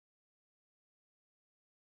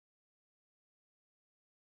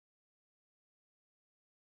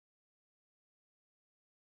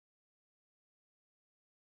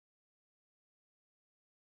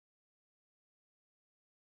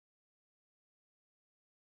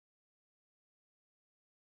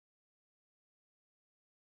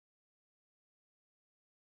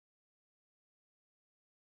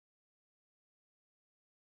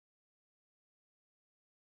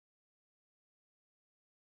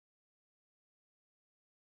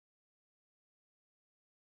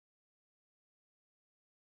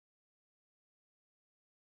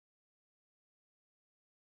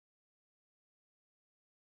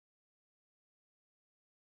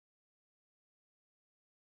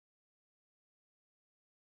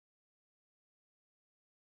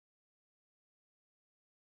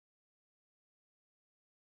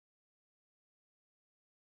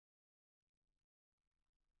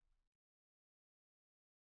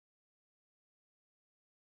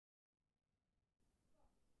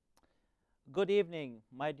Good evening,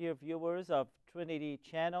 my dear viewers of Trinity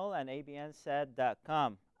channel and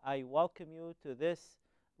abnsat.com. I welcome you to this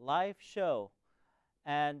live show,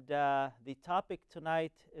 and the topic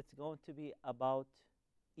tonight is going to be about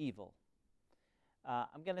evil.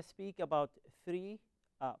 I'm going to speak about three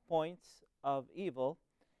points of evil,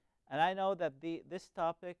 and I know that this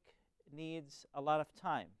topic needs a lot of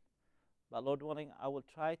time, but Lord willing, I will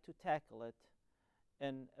try to tackle it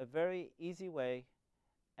in a very easy way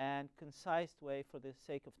and concise way for the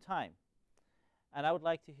sake of time. And I would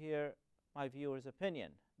like to hear my viewers'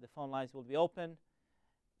 opinion. The phone lines will be open.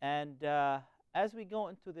 And as we go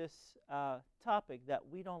into this topic that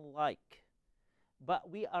we don't like, but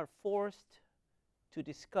we are forced to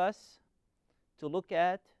discuss, to look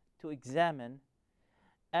at, to examine,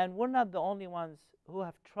 and we're not the only ones who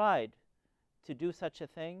have tried to do such a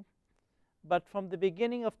thing, but from the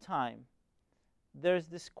beginning of time, there's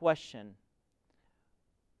this question: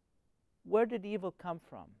 where did evil come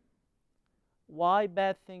from? Why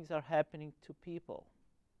bad things are happening to people?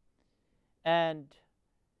 And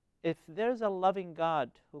if there's a loving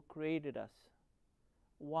God who created us,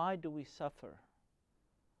 why do we suffer?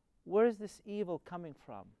 Where is this evil coming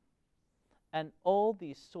from? And all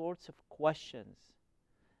these sorts of questions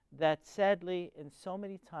that sadly in so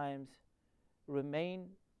many times remain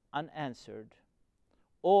unanswered,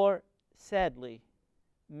 or sadly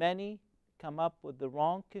many come up with the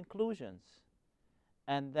wrong conclusions,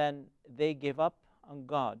 and then they give up on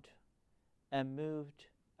God and moved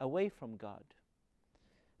away from God.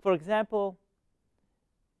 For example,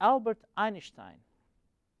 Albert Einstein,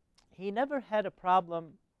 he never had a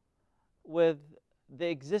problem with the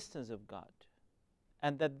existence of God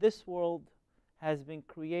and that this world has been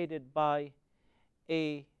created by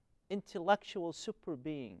a intellectual super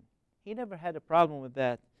being. He never had a problem with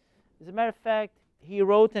that. As a matter of fact, he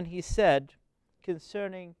wrote and he said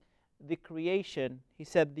concerning the creation, he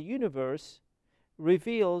said, the universe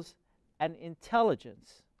reveals an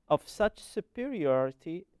intelligence of such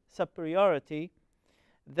superiority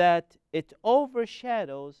that it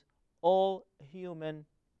overshadows all human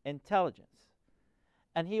intelligence.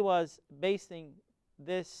 And he was basing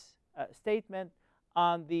this statement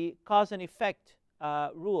on the cause and effect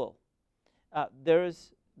rule.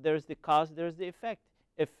 There's the cause, there's the effect.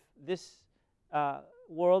 If this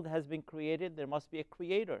world has been created, there must be a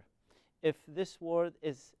creator. If this world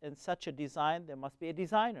is in such a design, there must be a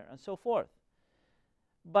designer, and so forth.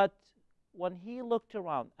 But when he looked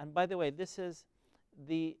around, and by the way, this is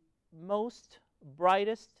the most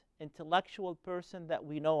brightest intellectual person that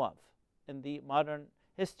we know of in the modern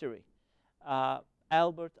history,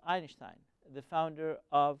 Albert Einstein, the founder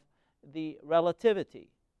of the relativity,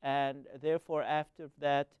 and therefore after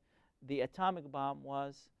that the atomic bomb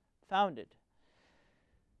was founded.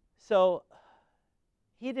 So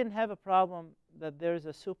he didn't have a problem that there's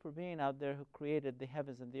a super being out there who created the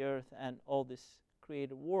heavens and the earth and all this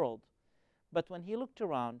created world. But when he looked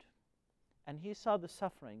around and he saw the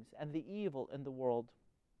sufferings and the evil in the world,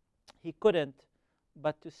 he couldn't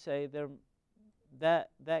but to say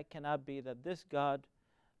that cannot be, that this God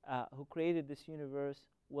who created this universe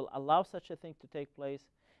will allow such a thing to take place.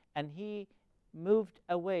 And he moved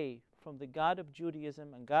away from the God of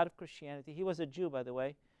Judaism and God of Christianity. He was a Jew, by the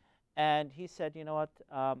way. And he said, you know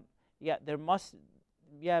what,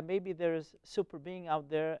 maybe there's super being out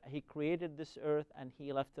there. He created this earth and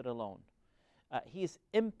he left it alone. He's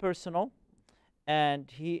impersonal, and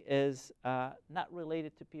he is not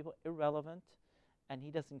related to people, irrelevant, and he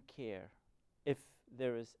doesn't care if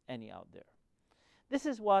there is any out there. This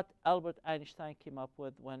is what Albert Einstein came up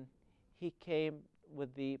with when he came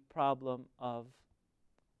with the problem of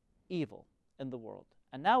evil in the world.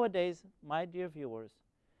 And nowadays, my dear viewers,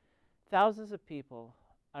 thousands of people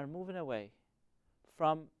are moving away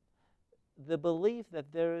from the belief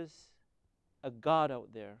that there is a God out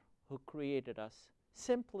there who created us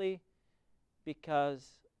simply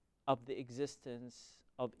because of the existence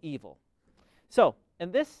of evil. So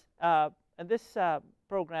in this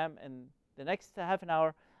program, in the next half an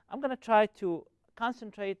hour, I'm going to try to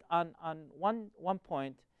concentrate on one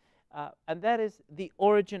point, and that is the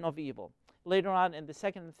origin of evil. Later on in the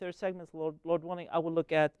second and third segments, Lord willing, I will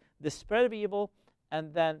look at the spread of evil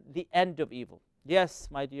and then the end of evil. Yes,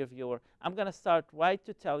 my dear viewer, I'm going to start right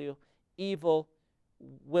to tell you evil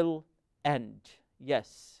will end.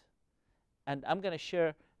 Yes. And I'm going to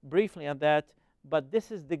share briefly on that, but this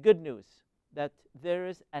is the good news, that there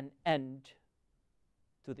is an end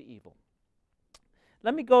to the evil.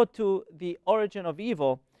 Let me go to the origin of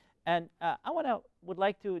evil, and I would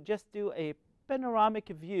like to just do a panoramic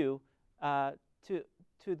view to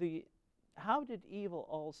the how did evil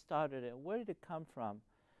all started and where did it come from?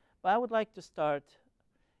 But I would like to start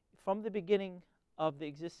from the beginning of the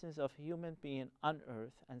existence of human being on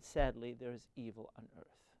earth, and sadly, there is evil on earth.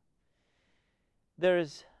 There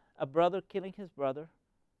is a brother killing his brother.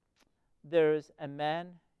 There is a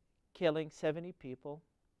man killing 70 people.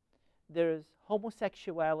 There is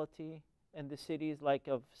homosexuality in the cities like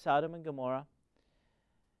of Sodom and Gomorrah.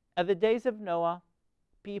 At the days of Noah,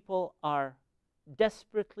 people are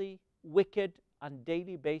desperately wicked on a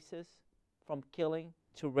daily basis, from killing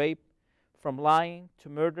to rape, from lying to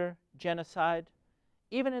murder, genocide.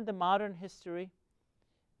 Even in the modern history,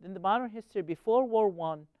 before World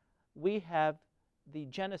War I, we have the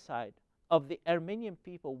genocide of the Armenian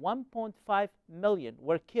people. 1.5 million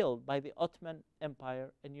were killed by the Ottoman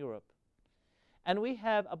Empire in Europe. And we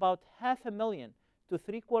have about 500,000 to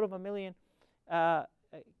 750,000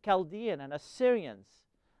 Chaldean and Assyrians,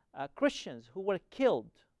 Christians, who were killed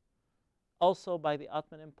also by the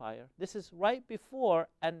Ottoman Empire. This is right before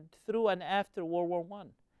and through and after World War I.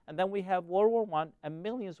 And then we have World War I, and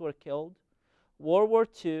millions were killed. World War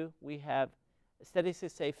II, we have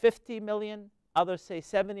statistics say 50 million, others say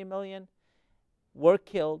 70 million were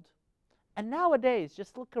killed. And nowadays,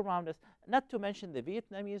 just look around us, not to mention the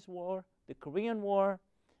Vietnamese War, the Korean War,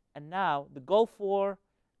 and now the Gulf War,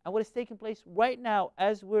 and what is taking place right now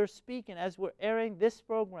as we're speaking, as we're airing this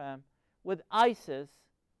program, with ISIS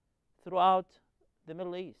throughout the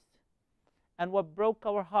Middle East. And what broke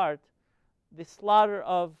our heart, the slaughter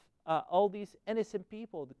of all these innocent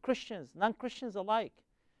people, the Christians, non-Christians alike,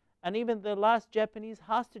 and even the last Japanese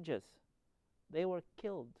hostages. They were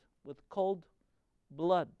killed with cold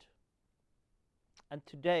blood. And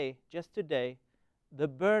today, just today, the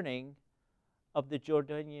burning of the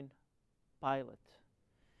Jordanian pilot,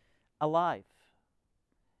 alive.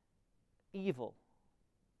 Evil.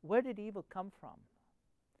 Where did evil come from?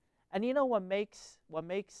 And you know what makes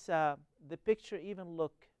the picture even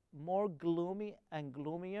look more gloomy and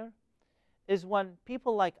gloomier is when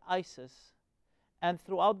people like ISIS, and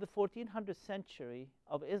throughout the 1400th century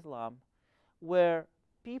of Islam, where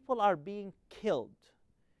people are being killed,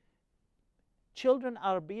 children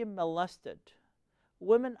are being molested,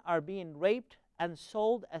 women are being raped and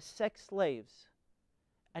sold as sex slaves.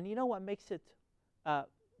 And you know what makes it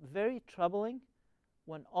very troubling?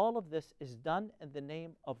 When all of this is done in the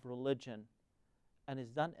name of religion and is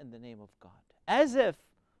done in the name of God, as if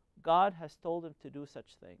God has told him to do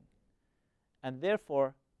such thing. And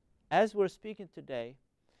therefore, as we're speaking today,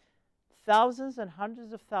 thousands and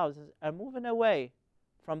hundreds of thousands are moving away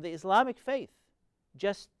from the Islamic faith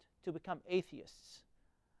just to become atheists.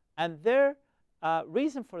 And their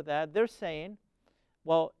reason for that, they're saying,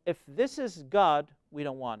 well, if this is God, we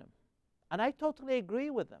don't want him. And I totally agree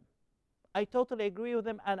with them. I totally agree with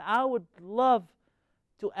them, and I would love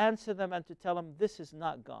to answer them and to tell them this is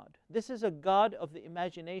not God. This is a God of the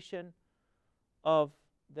imagination of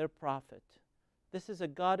their prophet. This is a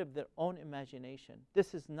God of their own imagination.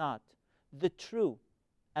 This is not the true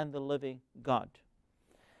and the living God.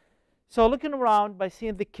 So looking around, by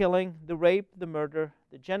seeing the killing, the rape, the murder,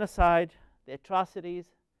 the genocide, the atrocities,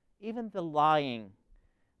 even the lying,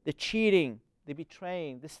 the cheating, the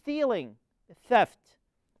betraying, the stealing, the theft,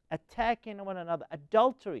 attacking one another,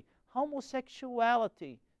 adultery,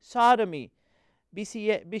 homosexuality, sodomy,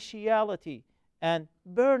 bestiality, and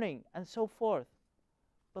burning, and so forth.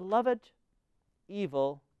 Beloved,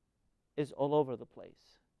 evil is all over the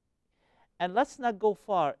place. And let's not go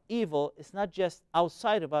far. Evil is not just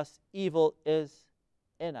outside of us. Evil is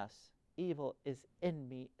in us. Evil is in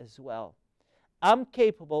me as well. I'm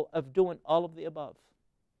capable of doing all of the above.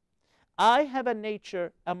 I have a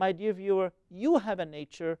nature, and my dear viewer, you have a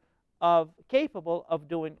nature capable of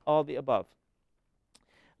doing all the above.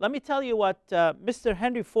 Let me tell you what Mr.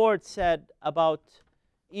 Henry Ford said about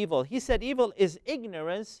evil. He said, evil is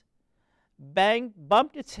ignorance,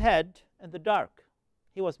 bumped its head in the dark.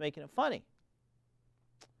 He was making it funny.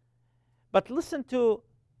 But listen to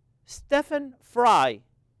Stephen Fry.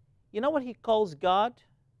 You know what he calls God?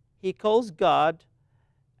 He calls God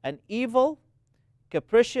an evil,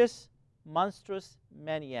 capricious, monstrous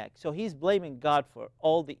maniac. So he's blaming God for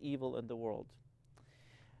all the evil in the world.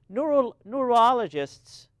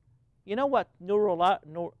 Neurologists, you know what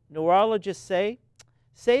neurologists say?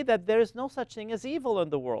 Say that there is no such thing as evil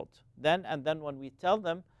in the world. Then when we tell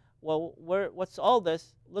them, well, what's all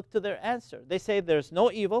this? Look to their answer. They say there's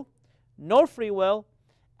no evil, no free will,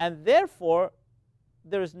 and therefore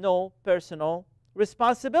there is no personal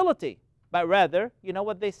responsibility. But rather, you know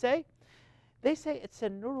what they say? They say it's a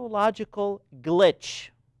neurological glitch.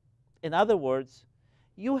 In other words,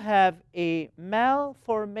 you have a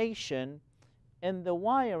malformation in the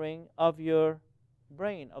wiring of your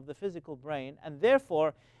brain, of the physical brain, and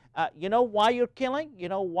therefore You know why you're killing? You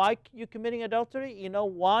know why you're committing adultery? You know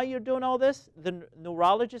why you're doing all this? The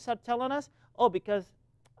neurologists are telling us, oh, because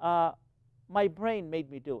my brain made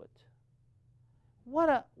me do it. What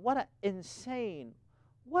a insane,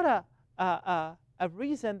 what a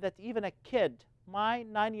reason that even a kid, my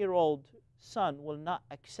 9-year-old son, will not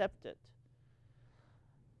accept it.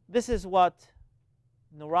 This is what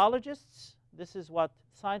neurologists, this is what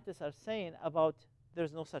scientists are saying about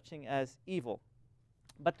there's no such thing as evil.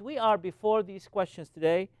 But we are before these questions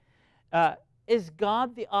today. Is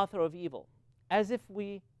God the author of evil? As if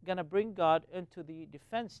we're going to bring God into the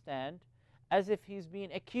defense stand, as if he's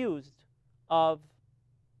being accused of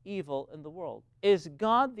evil in the world. Is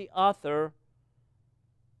God the author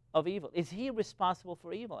of evil? Is he responsible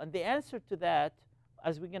for evil? And the answer to that,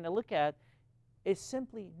 as we're going to look at, is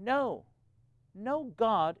simply no. No,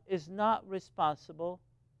 God is not responsible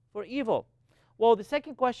for evil. Well, the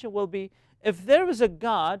second question will be, if there is a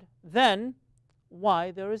God, then why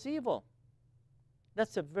there is evil?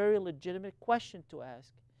 That's a very legitimate question to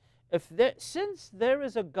ask. Since there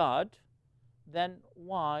is a God, then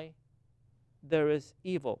why there is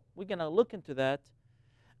evil? We're going to look into that.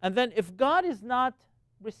 And then if God is not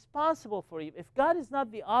responsible for evil, if God is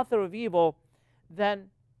not the author of evil, then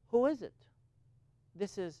who is it?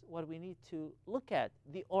 This is what we need to look at,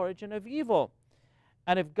 the origin of evil.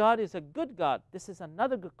 And if God is a good God, this is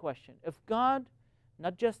another good question. If God,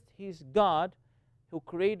 not just he's God who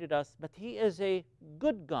created us, but he is a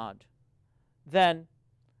good God, then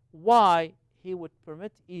why he would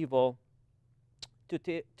permit evil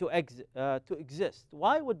to exist?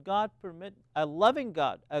 Why would God permit a loving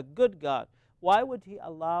God, a good God? Why would he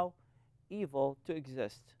allow evil to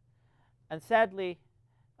exist? And sadly,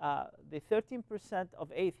 the 13%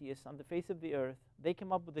 of atheists on the face of the earth, they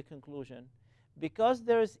came up with the conclusion, because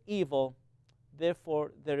there is evil,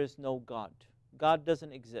 therefore there is no God. God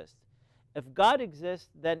doesn't exist. If God exists,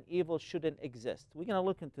 then evil shouldn't exist. We're going to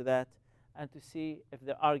look into that and to see if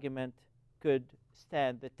their argument could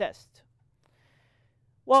stand the test.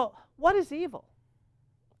 Well, what is evil?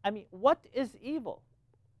 I mean, what is evil?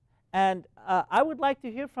 And I would like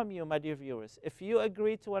to hear from you, my dear viewers. If you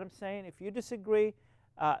agree to what I'm saying, if you disagree,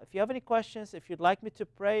 if you have any questions, if you'd like me to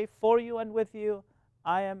pray for you and with you,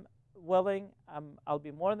 I am willing. I'll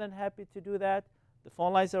be more than happy to do that. The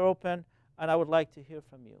phone lines are open, and I would like to hear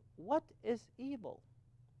from you. What is evil?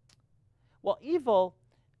 Well, evil,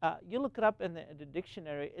 you look it up in the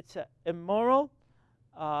dictionary. It's an immoral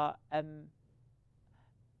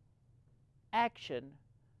action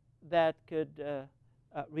that could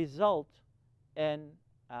result in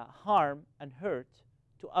harm and hurt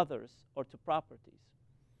to others or to properties.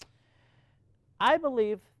 I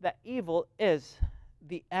believe that evil is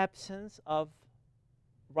the absence of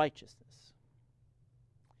righteousness.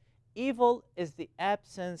 Evil is the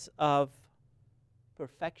absence of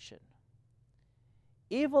perfection.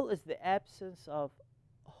 Evil is the absence of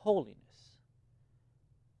holiness.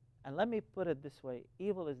 And let me put it this way,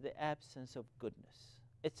 evil is the absence of goodness.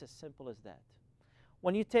 It's as simple as that.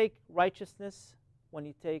 When you take righteousness, when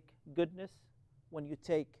you take goodness, when you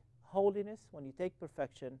take holiness, when you take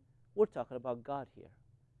perfection, we're talking about God here.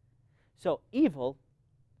 So evil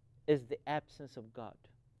is the absence of God.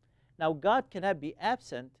 Now, God cannot be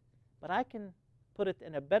absent, but I can put it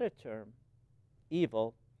in a better term.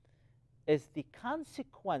 Evil is the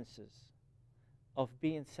consequences of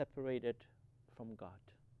being separated from God.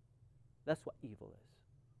 That's what evil is.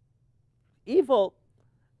 Evil,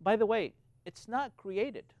 by the way, it's not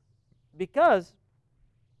created, because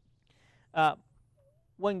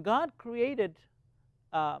when God created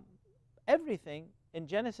everything, in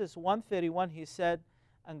Genesis 1:31, he said,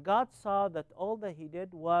 and God saw that all that he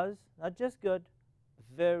did was not just good,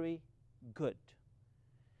 very good.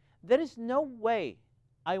 There is no way,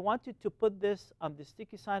 I want you to put this on the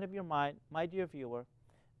sticky side of your mind, my dear viewer,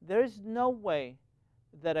 there is no way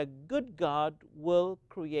that a good God will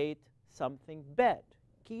create something bad.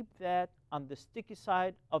 Keep that on the sticky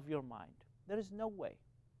side of your mind. There is no way.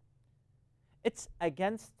 It's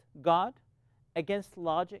against God, against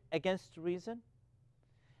logic, against reason.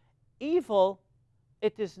 Evil,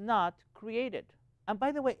 it is not created. And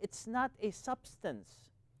by the way, it's not a substance.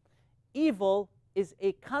 Evil is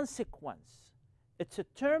a consequence. It's a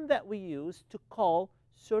term that we use to call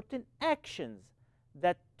certain actions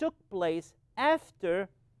that took place after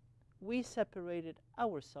we separated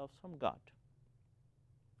ourselves from God.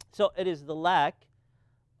 So it is the lack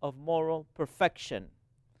of moral perfection.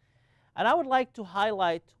 And I would like to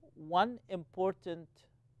highlight one important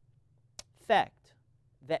fact,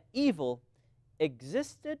 that evil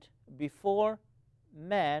existed before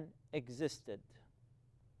man existed.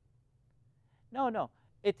 No,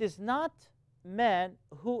 it is not man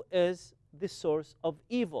who is the source of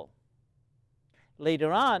evil.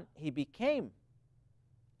 Later on, he became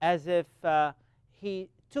as if he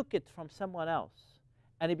took it from someone else,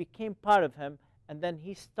 and it became part of him, and then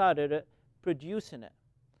he started producing it.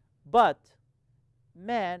 But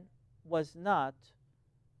man was not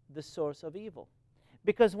the source of evil.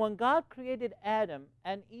 Because when God created Adam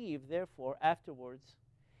and Eve, therefore, afterwards,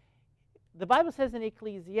 the Bible says in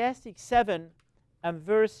Ecclesiastes 7 and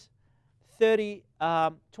verse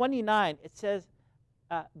 29, it says,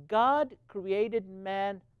 God created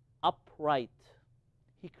man upright.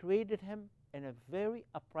 He created him in a very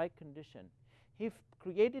upright condition. He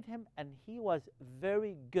created him and he was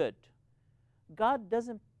very good. God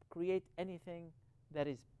doesn't create anything that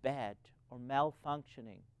is bad or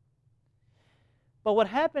malfunctioning. But what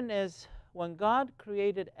happened is, when God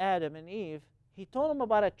created Adam and Eve, he told them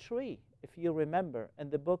about a tree, if you remember, in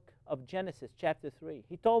the book of Genesis, chapter 3.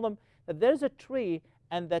 He told them that there's a tree,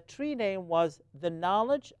 and that tree name was the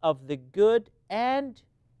knowledge of the good and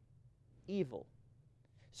evil.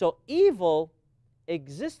 So evil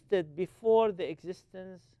existed before the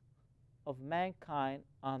existence of mankind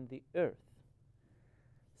on the earth.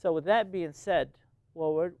 So with that being said,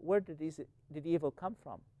 well, where did evil come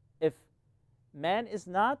from? If man is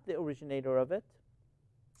not the originator of it,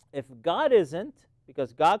 if God isn't,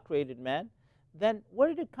 because God created man, then where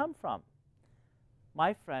did it come from?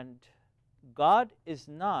 My friend, God is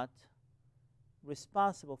not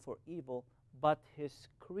responsible for evil, but his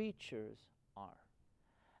creatures are.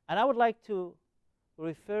 And I would like to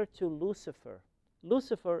refer to Lucifer.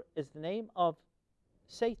 Lucifer is the name of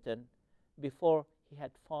Satan before he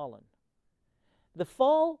had fallen. The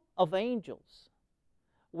fall of angels,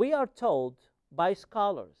 we are told by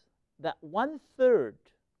scholars that 1/3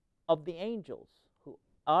 of the angels who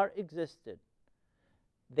are existed,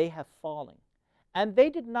 they have fallen. And they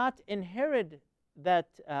did not inherit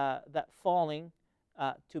that falling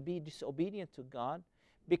to be disobedient to God,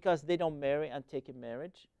 because they don't marry and take in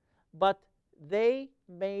marriage, but they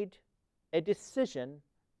made a decision,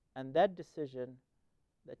 and that decision,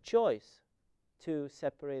 the choice, to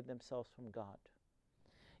separate themselves from God.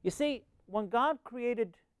 You see, when God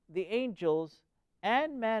created the angels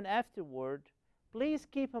and man afterward, please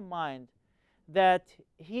keep in mind that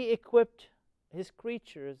he equipped his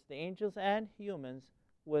creatures, the angels and humans,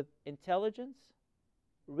 with intelligence,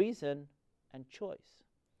 reason, and choice.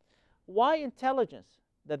 Why intelligence?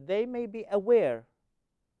 That they may be aware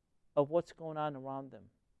of what's going on around them.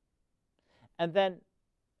 And then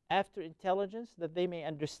after intelligence, that they may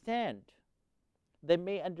understand. They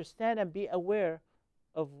may understand and be aware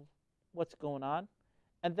of what's going on.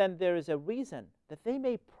 And then there is a reason, that they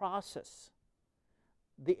may process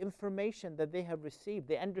the information that they have received,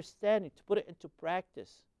 they understand it, to put it into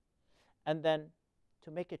practice, and then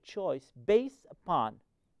to make a choice based upon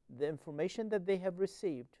the information that they have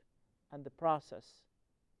received and the process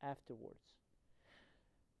afterwards.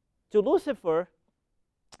 To Lucifer,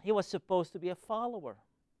 he was supposed to be a follower,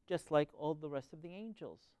 just like all the rest of the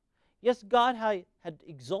angels. Yes, God had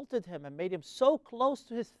exalted him and made him so close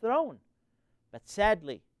to his throne, but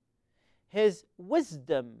sadly, his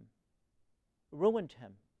wisdom ruined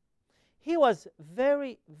him. He was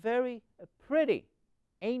very, very pretty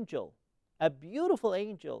angel, a beautiful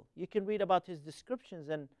angel. You can read about his descriptions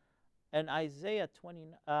in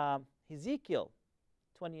Ezekiel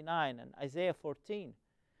 29 and Isaiah 14.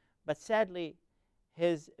 But sadly,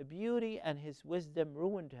 his beauty and his wisdom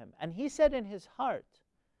ruined him. And he said in his heart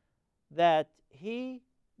that he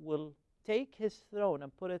will take his throne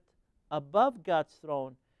and put it above God's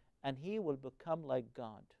throne, and he will become like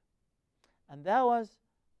God. And that was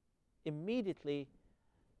immediately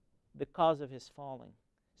the cause of his falling.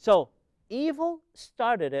 So evil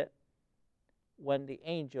started it when the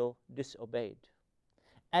angel disobeyed.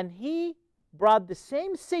 And he brought the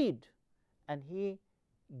same seed and he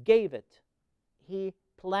gave it. He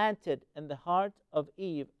planted in the heart of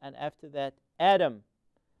Eve, and after that Adam.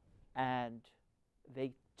 And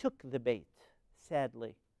they took the bait,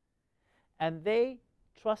 sadly. And they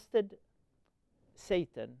trusted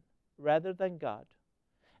Satan rather than God.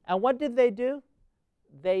 And what did they do?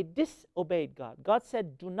 They disobeyed God. God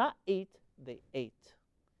said, do not eat. They ate.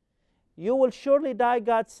 You will surely die,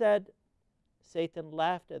 God said. Satan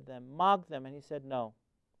laughed at them, mocked them, and he said, no,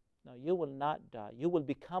 you will not die. You will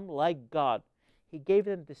become like God. He gave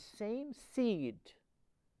them the same seed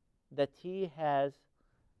that he had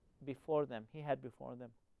before them.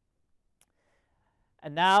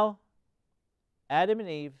 And now, Adam and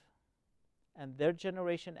Eve and their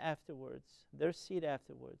generation afterwards, their seed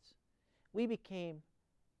afterwards, we became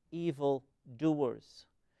evil doers.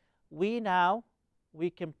 We now we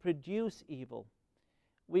can produce evil.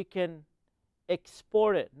 We can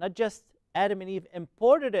export it. Not just Adam and Eve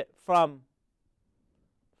imported it from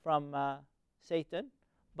Satan,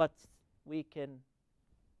 but we can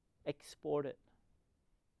export it.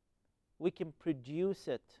 We can produce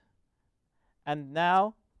it. And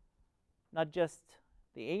now, not just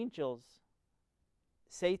the angels,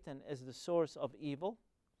 Satan is the source of evil,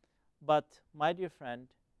 but my dear friend,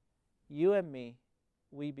 you and me,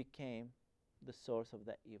 we became the source of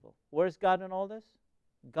that evil. Where's God in all this?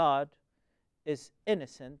 God is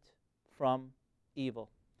innocent from evil.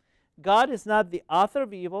 God is not the author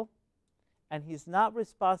of evil, and He's not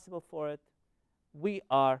responsible for it. We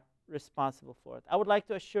are responsible for it. I would like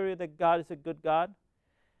to assure you that God is a good God.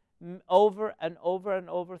 Over and over and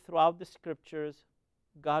over throughout the Scriptures,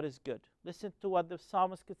 God is good. Listen to what the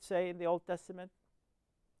psalmist could say in the Old Testament.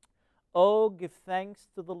 Oh, give thanks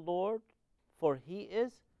to the Lord, for He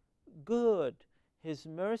is good. His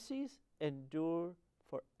mercies endure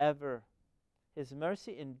forever. His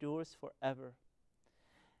mercy endures forever.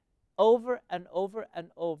 Over and over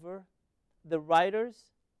and over, the writers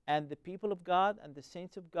and the people of God and the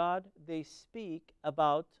saints of God, they speak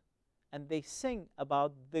about and they sing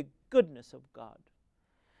about the goodness of God.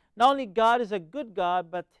 Not only God is a good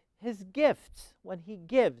God, but His gifts, when He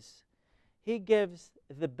gives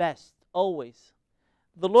the best, always.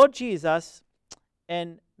 The Lord Jesus,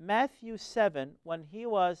 in Matthew 7, when He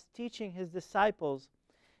was teaching His disciples,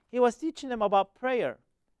 He was teaching them about prayer.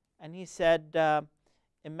 And He said,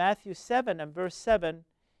 in Matthew 7 and verse 7,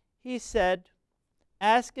 He said,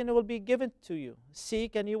 ask and it will be given to you.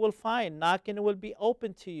 Seek and you will find. Knock and it will be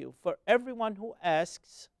opened to you. For everyone who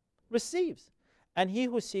asks receives, and he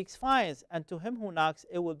who seeks finds, and to him who knocks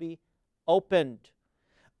it will be opened.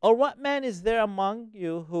 Or what man is there among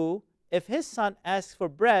you who, if his son asks for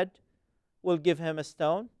bread, will give him a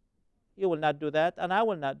stone? You will not do that, and I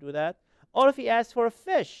will not do that. Or if he asks for a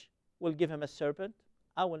fish, will give him a serpent?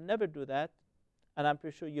 I will never do that, and I'm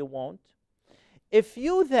pretty sure you won't. If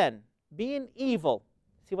you then, being evil,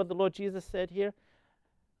 see what the Lord Jesus said here?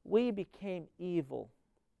 We became evil.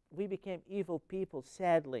 We became evil people,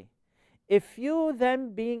 sadly. If you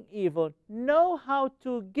then, being evil, know how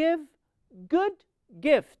to give good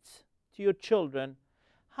gifts to your children,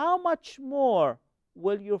 how much more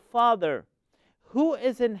will your Father, who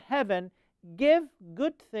is in heaven, give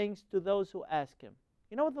good things to those who ask Him?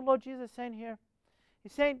 You know what the Lord Jesus is saying here?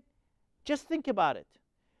 He's saying, just think about it.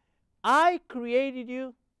 I created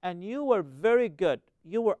you, and you were very good.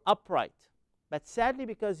 You were upright. But sadly,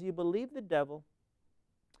 because you believed the devil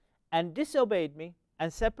and disobeyed me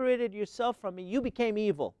and separated yourself from me, you became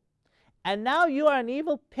evil. And now you are an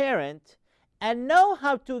evil parent and know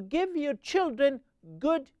how to give your children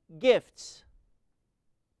good gifts.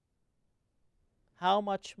 How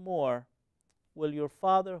much more will your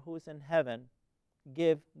Father who is in heaven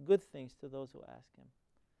give good things to those who ask Him?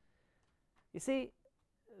 You see,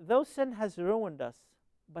 though sin has ruined us,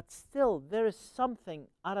 but still there is something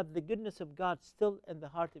out of the goodness of God still in the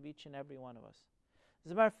heart of each and every one of us.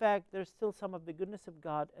 As a matter of fact, there's still some of the goodness of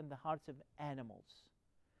God in the hearts of animals.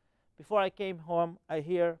 Before I came home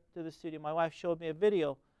here to the studio, my wife showed me a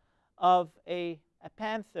video of a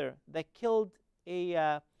panther that killed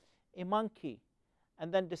a monkey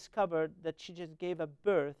and then discovered that she just gave a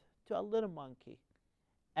birth to a little monkey.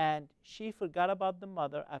 And she forgot about the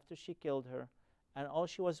mother after she killed her. And all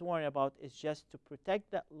she was worrying about is just to protect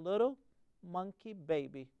that little monkey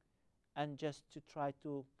baby and just to try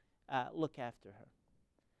to look after her.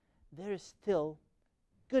 There is still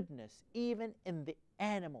goodness even in the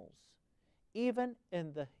animals, even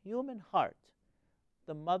in the human heart.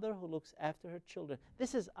 The mother who looks after her children.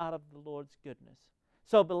 This is out of the Lord's goodness.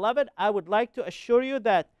 So, beloved, I would like to assure you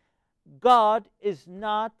that God is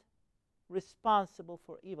not responsible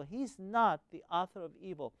for evil. He's not the author of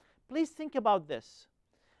evil. Please think about this.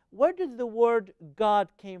 Where did the word God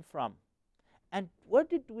came from? And where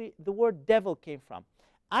did the word devil came from?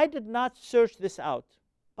 I did not search this out,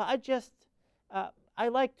 but I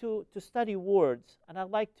like to study words, and I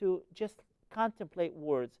like to just contemplate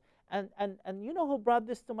words. And you know who brought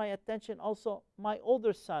this to my attention also? My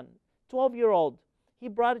older son, 12-year-old. He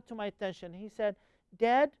brought it to my attention. He said,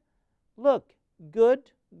 Dad, look, good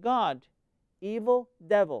God, evil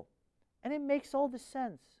devil. And it makes all the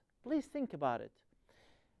sense. Please think about it.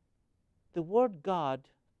 The word God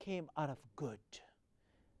came out of good,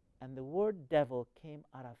 and the word devil came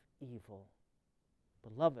out of evil.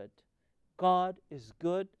 Beloved, God is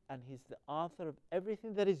good, and He's the author of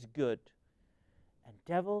everything that is good. And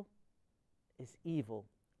devil is evil,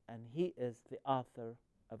 and he is the author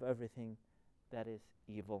of everything that is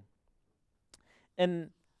evil.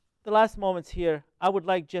 In the last moments here, I would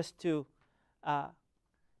like just to uh,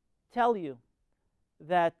 tell you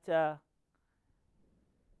that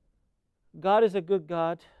God is a good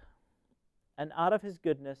God, and out of his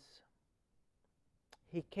goodness,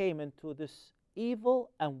 he came into this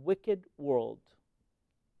evil and wicked world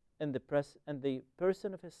in the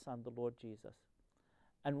person of his Son, the Lord Jesus.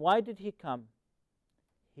 And why did he come?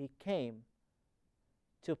 He came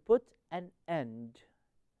to put an end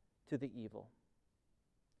to the evil.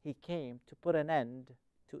 He came to put an end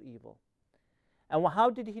to evil. And how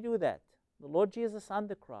did he do that? The Lord Jesus on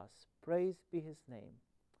the cross, praised be his name.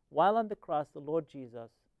 While on the cross, the Lord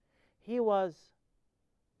Jesus, he was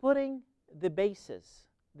putting the basis,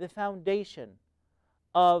 the foundation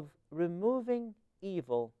of removing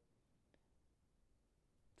evil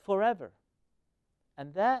forever.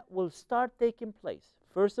 And that will start taking place,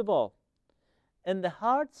 first of all, in the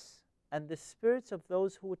hearts and the spirits of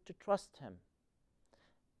those who would to trust him.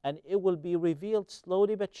 And it will be revealed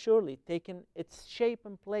slowly but surely, taking its shape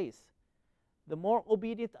and place. The more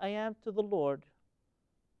obedient I am to the Lord,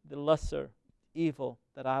 the lesser evil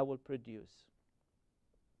that I will produce.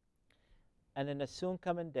 And in a soon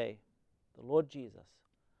coming day, the Lord Jesus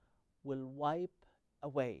will wipe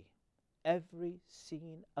away every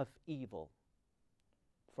scene of evil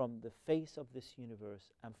from the face of this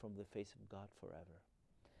universe and from the face of God forever.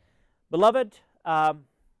 Beloved,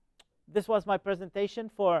 this was my presentation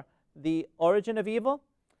for the origin of evil,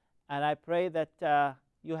 and I pray that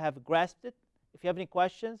you have grasped it. If you have any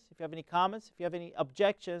questions, if you have any comments, if you have any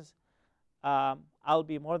objections, I'll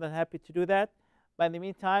be more than happy to do that. But in the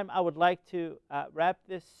meantime, I would like to wrap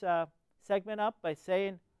this segment up by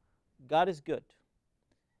saying God is good,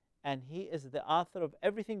 and he is the author of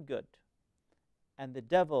everything good, and the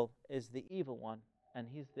devil is the evil one, and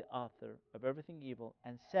he's the author of everything evil.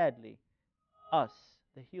 And sadly, us,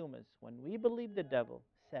 the humans, when we believe the devil,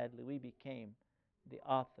 sadly, we became the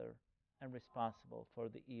author and responsible for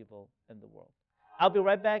the evil in the world. I'll be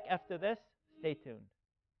right back after this. Stay tuned.